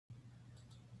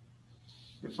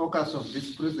The focus of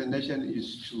this presentation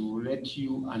is to let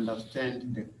you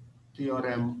understand the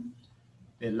theorem.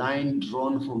 The line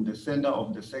drawn from the center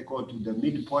of the circle to the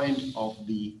midpoint of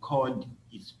the chord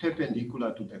is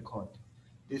perpendicular to the chord.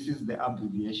 This is the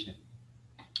abbreviation.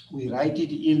 We write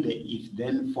it in the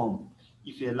if-then form.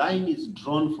 If a line is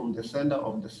drawn from the center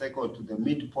of the circle to the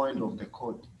midpoint of the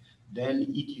chord, then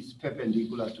it is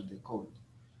perpendicular to the chord.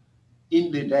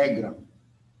 In the diagram,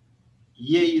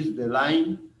 here is the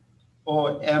line,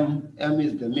 or M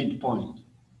is the midpoint,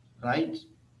 right?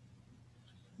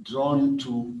 Drawn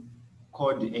to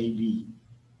chord AB.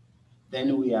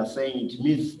 Then we are saying it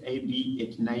meets AB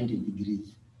at 90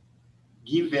 degrees.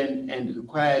 Given and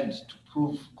required to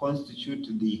prove constitute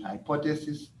the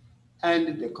hypothesis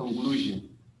and the conclusion,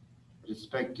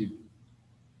 respectively.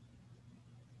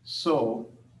 So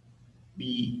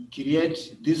we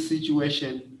create this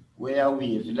situation where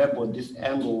we have labeled this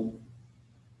angle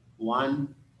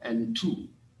 1 and 2,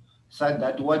 so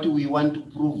that what we want to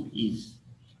prove is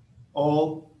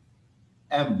OM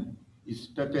is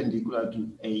perpendicular to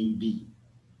AB.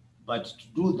 But to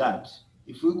do that,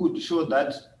 if we could show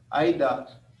that either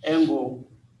angle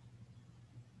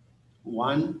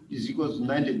 1 is equal to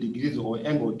 90 degrees or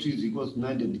angle 2 is equal to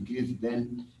 90 degrees,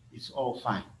 then it's all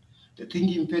fine. The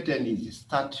thinking pattern is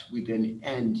start with an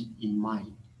end in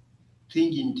mind.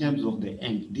 Think in terms of the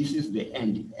end. This is the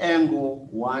end. Angle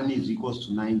 1 is equal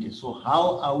to 90. So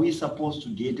how are we supposed to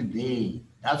get there?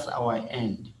 That's our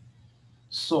end.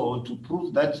 So to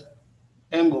prove that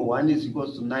angle 1 is equal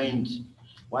to 90,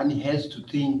 one has to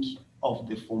think of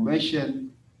the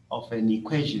formation of an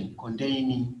equation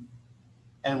containing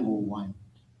angle 1,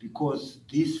 because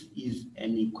this is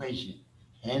an equation.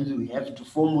 Hence, we have to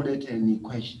formulate an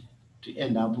equation to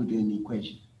end up with an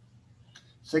equation.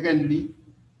 Secondly,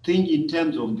 think in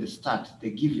terms of the start, the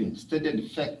given,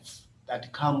 stated facts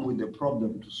that come with the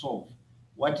problem to solve.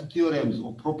 What theorems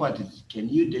or properties can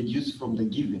you deduce from the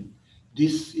given?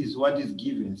 This is what is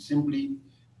given, simply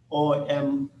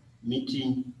OM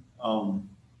meeting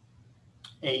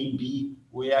AB,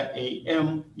 where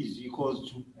AM is equal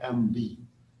to MB.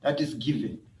 That is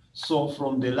given. So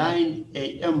from the line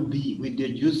AMB, we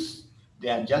deduce the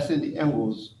adjacent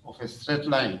angles of a straight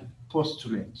line,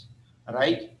 postulate,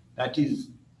 right? That is,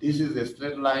 this is a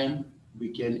straight line. We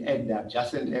can add the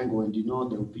adjacent angle and you know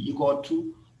they will be equal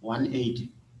to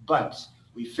 180. But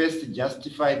we first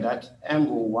justify that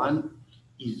angle 1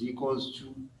 is equals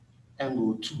to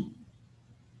angle 2.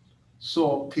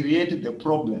 So create the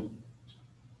problem.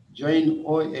 Join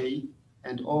OA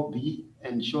and OB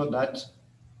and show that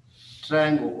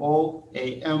triangle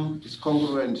OAM is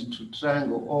congruent to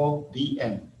triangle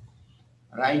OBM,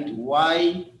 right?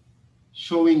 Why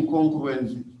showing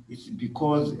congruence is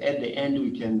because at the end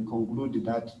we can conclude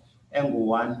that angle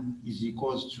 1 is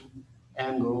equals to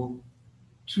angle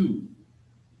 2,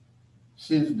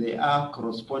 since they are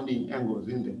corresponding angles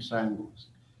in the triangles.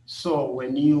 So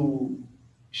when you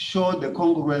show the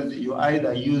congruence, you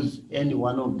either use any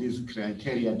one of these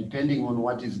criteria depending on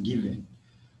what is given.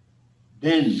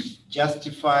 Then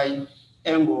justify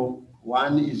angle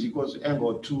 1 is equal to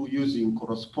angle 2 using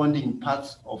corresponding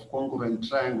parts of congruent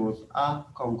triangles are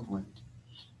congruent.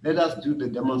 Let us do the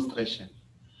demonstration.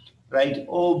 Right,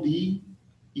 OB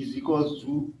is equal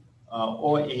to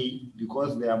OA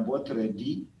because they are both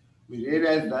ready. We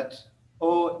realize that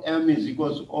OM is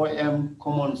equal to OM,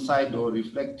 common side or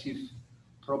reflective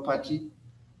property.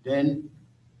 Then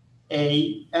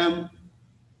AM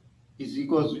is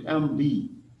equal to MB,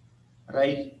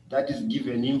 right? That is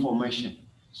given information.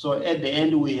 So at the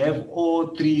end, we have all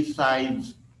three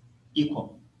sides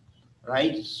equal,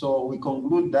 right? So we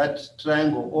conclude that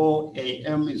triangle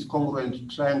OAM is congruent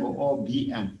to triangle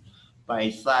OBM by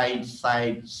side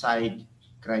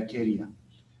criteria.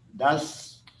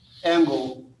 Thus,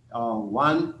 angle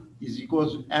 1 is equal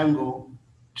to angle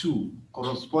 2.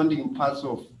 Corresponding parts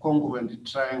of congruent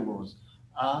triangles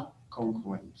are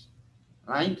congruent,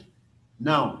 right?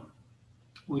 Now,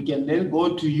 we can then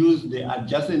go to use the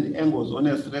adjacent angles on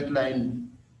a straight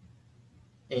line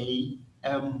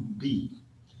AMB.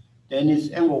 Then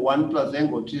it's angle 1 plus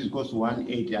angle 2 is equal to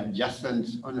 180 adjacent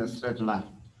on a straight line,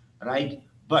 right?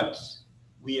 But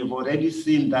we have already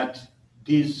seen that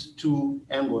these two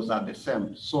angles are the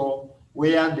same. So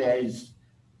where there is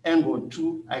angle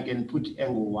 2, I can put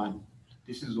angle 1.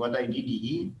 This is what I did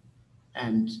here.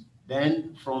 And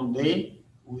then from there,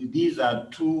 these are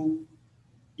two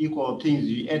equal things,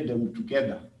 you add them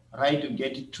together, right, to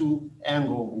get 2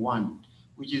 angle 1,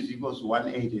 which is equal to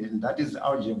 180, and that is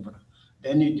algebra.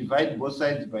 Then you divide both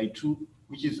sides by 2,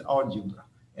 which is algebra,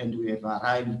 and we have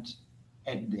arrived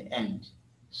at the end.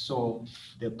 So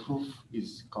the proof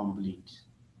is complete.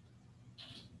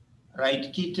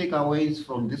 Right, key takeaways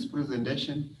from this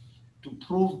presentation: to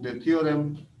prove the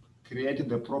theorem, create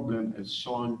the problem as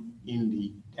shown in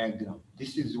the diagram.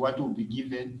 This is what will be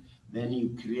given. Then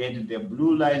you create the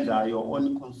blue lines are your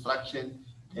own construction.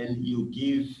 Then you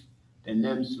give the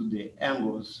names to the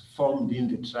angles formed in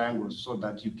the triangles so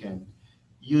that you can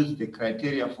use the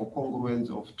criteria for congruence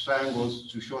of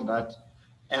triangles to show that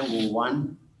angle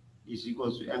 1 is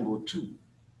equal to angle 2,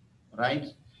 right?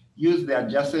 Use the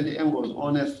adjacent angles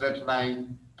on a straight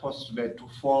line postulate to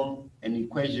form an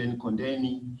equation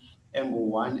containing angle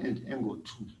 1 and angle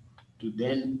 2 to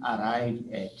then arrive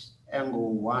at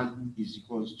angle 1 is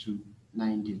equals to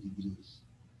 90 degrees.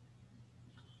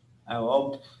 I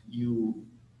hope you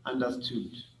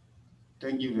understood.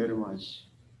 Thank you very much.